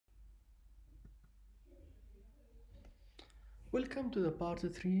Welcome to the part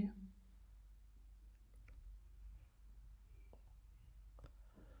 3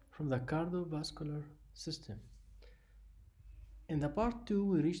 from the cardiovascular system. In the part 2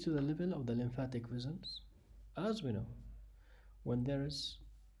 we reach to the level of the lymphatic vessels. As we know, when there is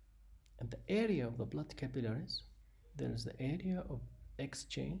in the area of the blood capillaries, there is the area of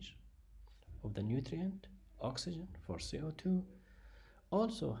exchange of the nutrient oxygen for CO2.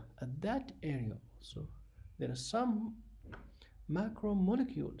 Also at that area there are some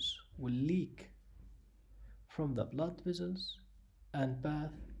macromolecules will leak from the blood vessels and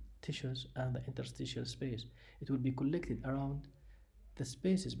path tissues and the interstitial space. It will be collected around the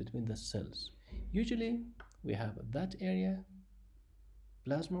spaces between the cells. Usually we have that area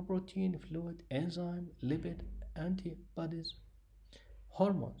plasma protein, fluid, enzyme, lipid, antibodies,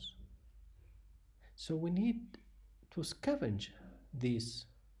 hormones. So we need to scavenge these,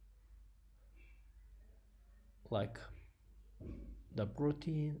 like the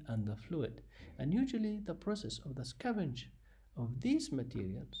protein and the fluid, and usually the process of the scavenge of these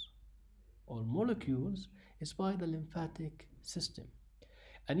materials or molecules is by the lymphatic system.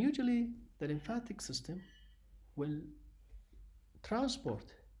 And usually the lymphatic system will transport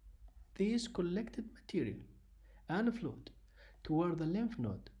these collected material and fluid toward the lymph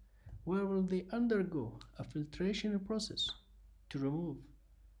node, where will they undergo a filtration process to remove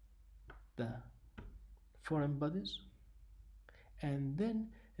the foreign bodies and then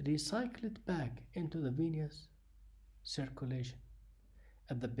recycle it back into the venous circulation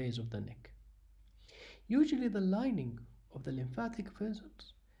at the base of the neck. Usually the lining of the lymphatic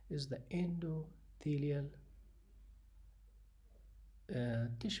vessels is the endothelial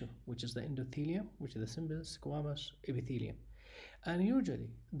tissue, which is the endothelium, which is the simple squamous epithelium. And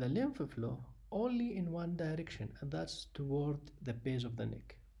usually the lymph flow only in one direction, and that's toward the base of the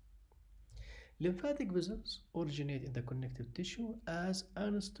neck. Lymphatic vessels originate in the connective tissue as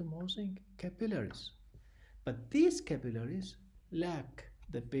anastomosing capillaries, but these capillaries lack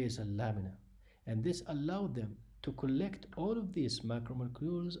the basal lamina, and this allows them to collect all of these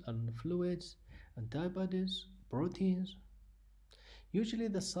macromolecules and fluids, antibodies, proteins. Usually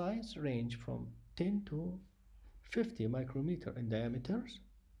the size range from 10 to 50 micrometer in diameters.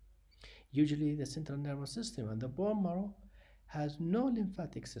 Usually the central nervous system and the bone marrow has no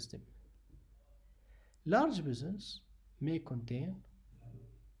lymphatic system. Large vessels may contain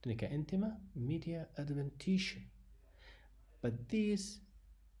tunica intima, media adventitia, but these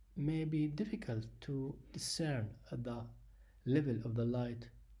may be difficult to discern at the level of the light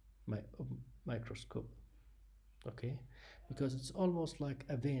microscope, okay, because it's almost like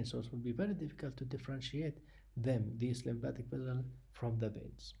a vein, so it will be very difficult to differentiate these lymphatic vessels from the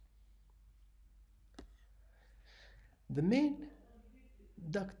veins. The main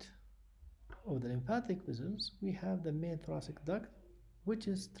duct of the lymphatic vessels, we have the main thoracic duct, which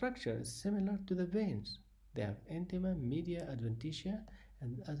is structure is similar to the veins. They have intima, media, adventitia,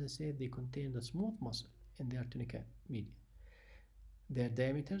 and as I said, they contain the smooth muscle in their tunica media. Their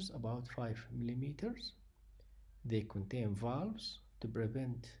diameter is about 5 millimeters. They contain valves to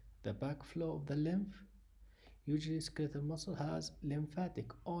prevent the backflow of the lymph. Usually skeletal muscle has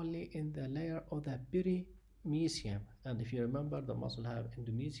lymphatic only in the layer of the perimysium, and if you remember, the muscle have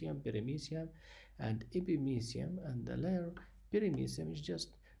endomysium, perimysium, and epimysium, and the layer perimysium is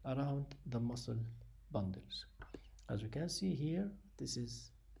just around the muscle bundles. As we can see here, this is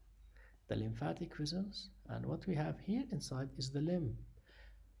the lymphatic vessels, and what we have here inside is the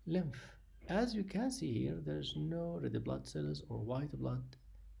lymph. As you can see here, there is no red blood cells or white blood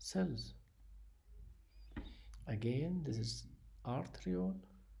cells. Again, this is arteriole,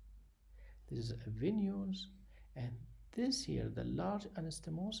 this is venules, and this here, the large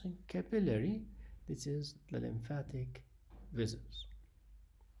anastomosing capillary, this is the lymphatic vessels.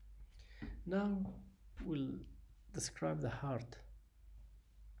 Now we'll describe the heart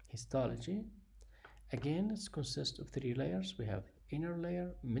histology. Again, it consists of 3 layers. We have inner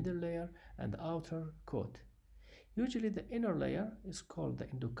layer, middle layer, and outer coat. Usually the inner layer is called the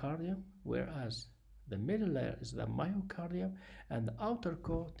endocardium, whereas the middle layer is the myocardium, and the outer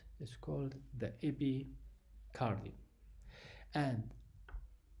coat is called the epicardium. And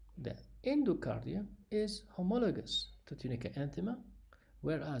the endocardium is homologous to tunica intima,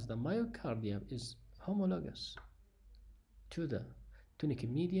 whereas the myocardium is homologous to the tunica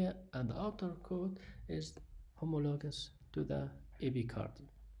media, and the outer coat is homologous to the epicardium.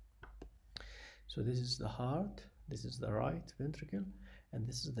 So this is the heart, this is the right ventricle, and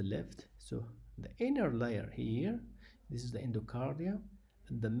this is the left. So the inner layer here, this is the endocardium,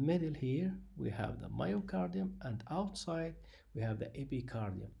 and the middle here we have the myocardium, and outside we have the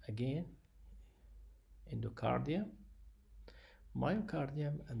epicardium. Again, endocardium,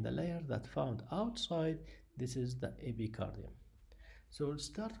 myocardium, and the layer that found outside, this is the epicardium. So we'll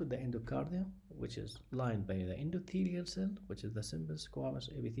start with the endocardium, which is lined by the endothelial cell, which is the simple squamous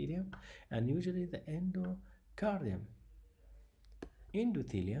epithelium, and usually the endocardium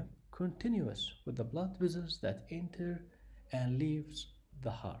endothelium continuous with the blood vessels that enter and leaves the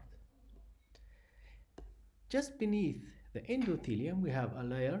heart. Just beneath the endothelium, we have a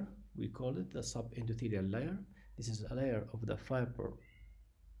layer, we call it the subendothelial layer. This is a layer of the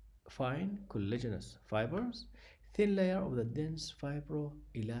fine collagenous fibers, thin layer of the dense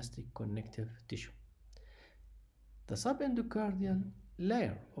fibroelastic connective tissue. The subendocardial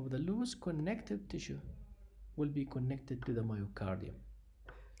layer of the loose connective tissue will be connected to the myocardium.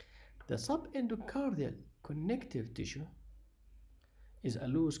 The subendocardial connective tissue is a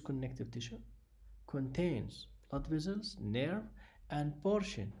loose connective tissue, contains blood vessels, nerve, and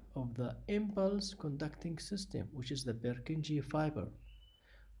portion of the impulse conducting system, which is the Purkinje fiber,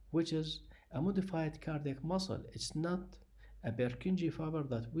 which is a modified cardiac muscle. It's not a Purkinje fiber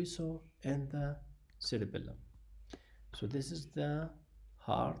that we saw in the cerebellum. So this is the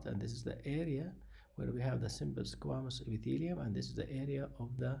heart, and this is the area where we have the simple squamous epithelium, and this is the area of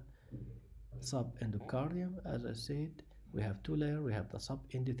the subendocardium. As I said, we have two layers. We have the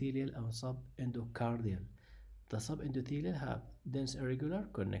subendothelial and subendocardial. The subendothelial have dense irregular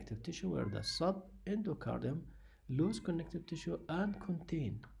connective tissue, where the subendocardium loose connective tissue and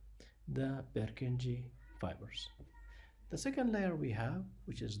contain the Purkinje fibers. The second layer we have,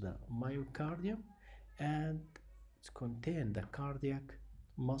 which is the myocardium, and it contains the cardiac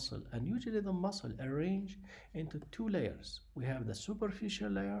muscle, and usually the muscle arranged into two layers. We have the superficial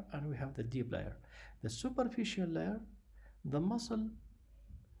layer and we have the deep layer. The superficial layer, the muscle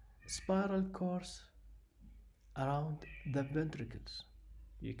spiral course around the ventricles.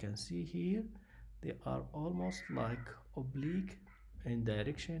 You can see here they are almost like oblique in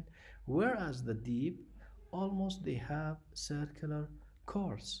direction, whereas the deep almost they have circular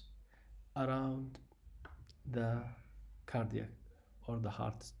course around the cardiac or the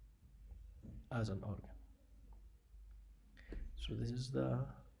heart as an organ. So this is the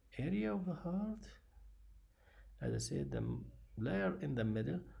area of the heart. As I said, the layer in the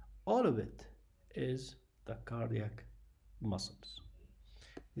middle, all of it is the cardiac muscles.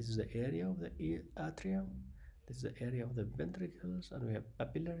 This is the area of the atrium. This is the area of the ventricles, and we have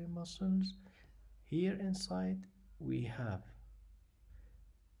papillary muscles. Here inside we have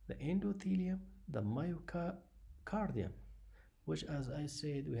the endothelium, the myocardium, which, as I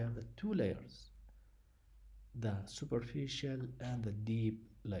said, we have the two layers, the superficial and the deep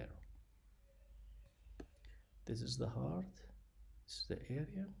layer. This is the heart, this is the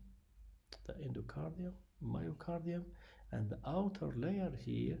area, the endocardium, myocardium, and the outer layer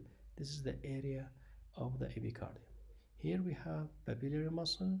here, this is the area of the epicardium. Here we have papillary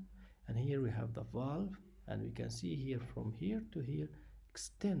muscle, and here we have the valve, and we can see here from here to here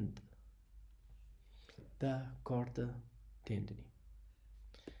extend the chorda tendineae.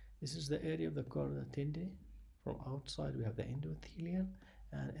 This is the area of the chorda tendineae. From outside we have the endothelium,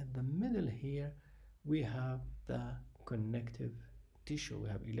 and in the middle here we have the connective tissue. We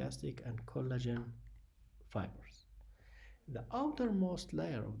have elastic and collagen fibers. The outermost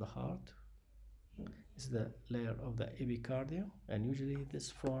layer of the heart is the layer of the epicardium, and usually this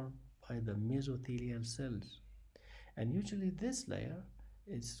formed by the mesothelial cells. And usually this layer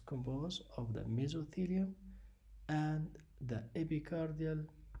is composed of the mesothelium and the epicardial,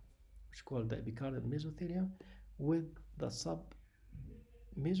 which is called the epicardial mesothelium, with the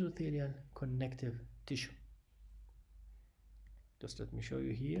submesothelial connective tissue. Just let me show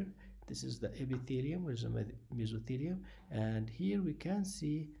you here. This is the epithelium, which is the mesothelium, and here we can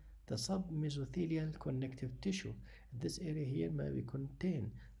see the submesothelial connective tissue. This area here may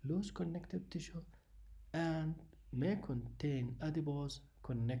contain loose connective tissue and may contain adipose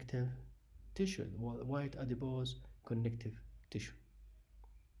connective tissue, white adipose connective tissue.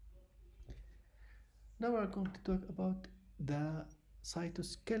 Now we're going to talk about the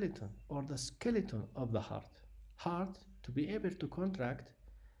cytoskeleton, or the skeleton of the heart. Heart, to be able to contract,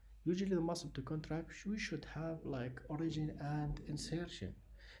 usually the muscle to contract, we should have like origin and insertion.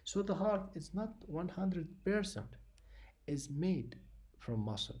 So the heart is not 100% is made from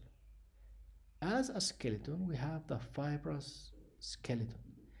muscle. As a skeleton, we have the fibrous skeleton.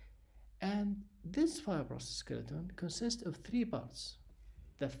 And this fibrous skeleton consists of three parts.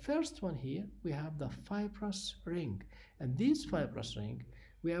 The first one here, we have the fibrous ring. And this fibrous ring,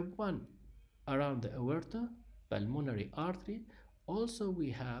 we have one around the aorta, pulmonary artery. Also,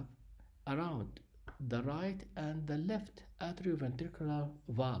 we have around the right and the left atrioventricular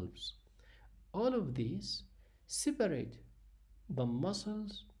valves. All of these separate the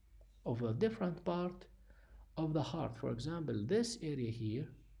muscles of a different part of the heart. For example, this area here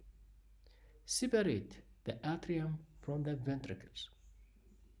separate the atrium from the ventricles.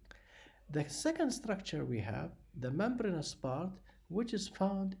 The second structure we have, the membranous part, which is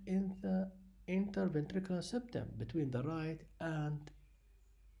found in the interventricular septum between the right and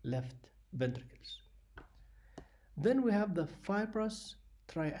left ventricles. Then we have the fibrous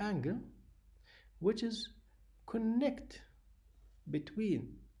triangle, which is connect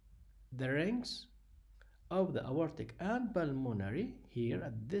between the rings of the aortic and pulmonary here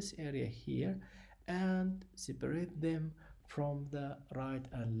at this area here, and separate them from the right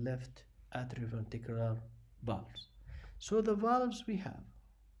and left atrioventricular valves. So the valves we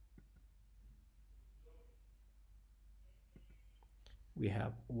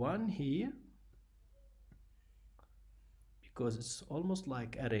have one here, because it's almost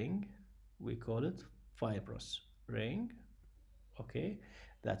like a ring, we call it fibrous ring. Okay,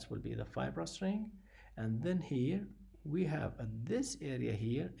 that will be the fibrous ring. And then here we have at this area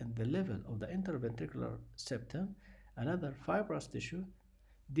here in the level of the interventricular septum another fibrous tissue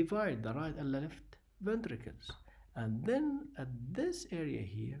divide the right and left ventricles. And then at this area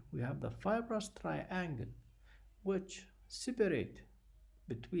here we have the fibrous triangle, which separate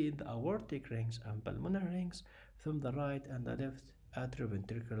between the aortic rings and pulmonary rings from the right and the left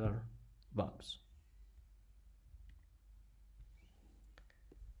atrioventricular valves.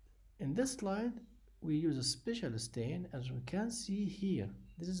 In this slide we use a special stain. As we can see here,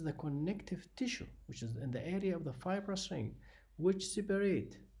 this is the connective tissue, which is in the area of the fibrous ring, which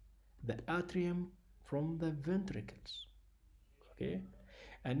separate the atrium from the ventricles. Okay,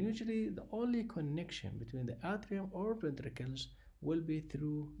 and usually the only connection between the atrium or ventricles will be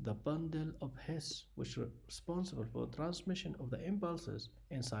through the bundle of His, which is responsible for transmission of the impulses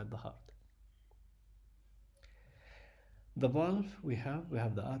inside the heart. The valve we have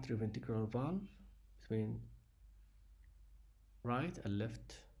the atrioventricular valve between right and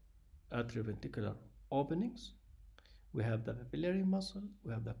left atrioventricular openings. We have the papillary muscle,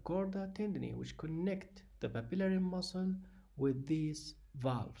 we have the chorda tendineae, which connect the papillary muscle with these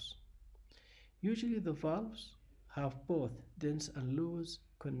valves. Usually the valves have both dense and loose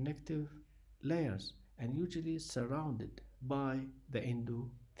connective layers and usually surrounded by the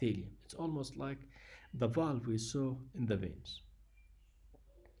endothelium. It's almost like the valve we saw in the veins.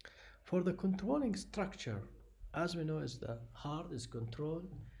 For the controlling structure, as we know, is the heart is controlled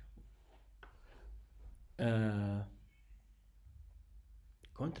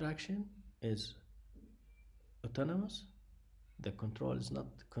contraction is autonomous. The control is not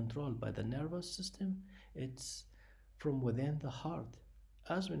controlled by the nervous system, it's from within the heart.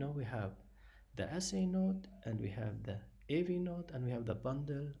 As we know, we have the SA node and we have the AV node and we have the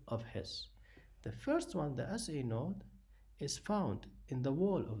bundle of His. The first one, the SA node, is found in the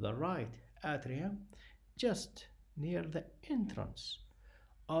wall of the right atrium, just near the entrance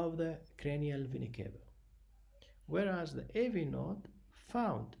of the cranial vena cava, whereas the AV node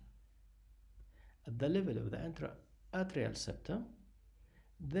found at the level of the intra-atrial septum,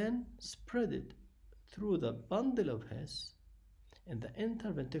 then spread it through the bundle of His in the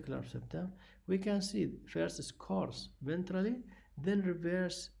interventricular septum. We can see first is course ventrally, then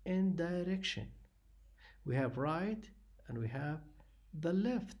reverse in direction. We have right and we have the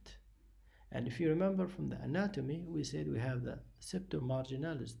left. And if you remember from the anatomy, we said we have the septum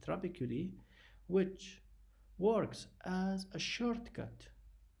marginalis trabeculi, which works as a shortcut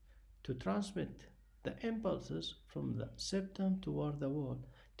to transmit the impulses from the septum toward the wall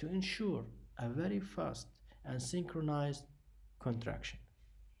to ensure a very fast and synchronized contraction.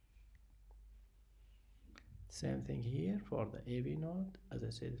 Same thing here for the AV node, as I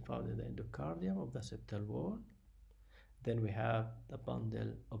said, found in the endocardium of the septal wall. Then we have the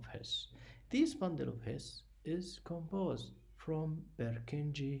bundle of His. This bundle of His is composed from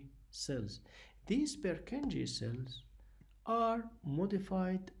Purkinje cells. These Purkinje cells are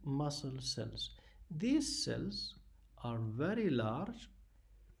modified muscle cells. These cells are very large.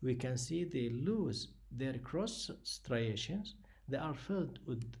 We can see they lose their cross striations. They are filled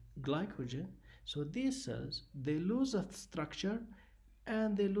with glycogen. So these cells, they lose the structure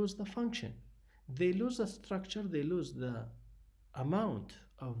and they lose the function. They lose the structure, they lose the amount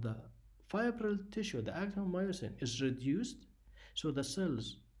of the fibril tissue, the actin-myosin is reduced, so the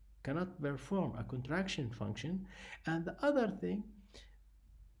cells cannot perform a contraction function. And the other thing,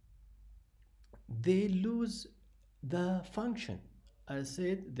 they lose the function. I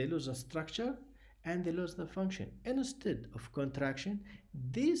said they lose the structure and they lose the function. Instead of contraction,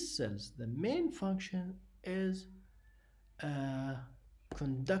 these cells, the main function is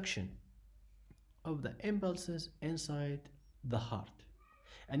conduction of the impulses inside the heart.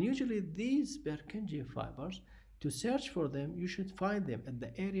 And usually these Purkinje fibers, to search for them, you should find them at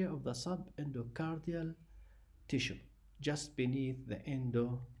the area of the subendocardial tissue, just beneath the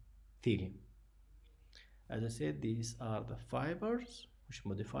endothelium. As I said, these are the fibers, which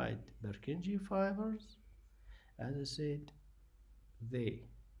modified Purkinje fibers. As I said, they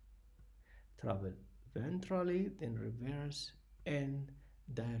travel ventrally, then reverse in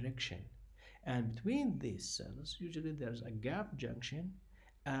direction. And between these cells, usually there's a gap junction,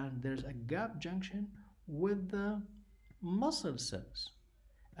 and there's a gap junction with the muscle cells.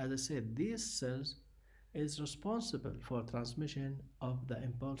 As I said, these cells is responsible for transmission of the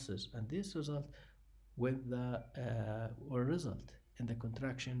impulses, and this result with the or result in the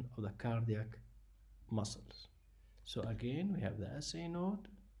contraction of the cardiac muscles. So again, we have the SA node,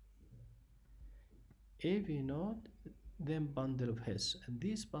 AV node, then bundle of His, and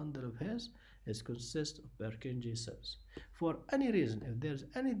this bundle of His is consists of Purkinje cells. For any reason, if there's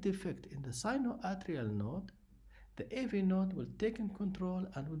any defect in the sinoatrial node, the AV node will take in control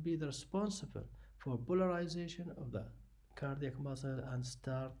and will be the responsible for polarization of the cardiac muscle and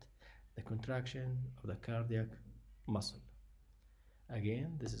start the contraction of the cardiac muscle.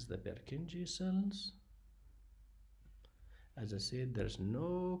 Again, this is the Purkinje cells. As I said, there's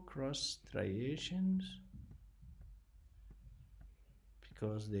no cross striations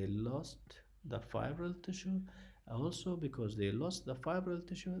because they lost the fibril tissue. Also, because they lost the fibril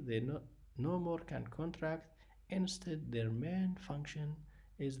tissue, they no more can contract. Instead, their main function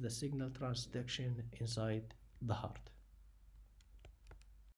is the signal transduction inside the heart.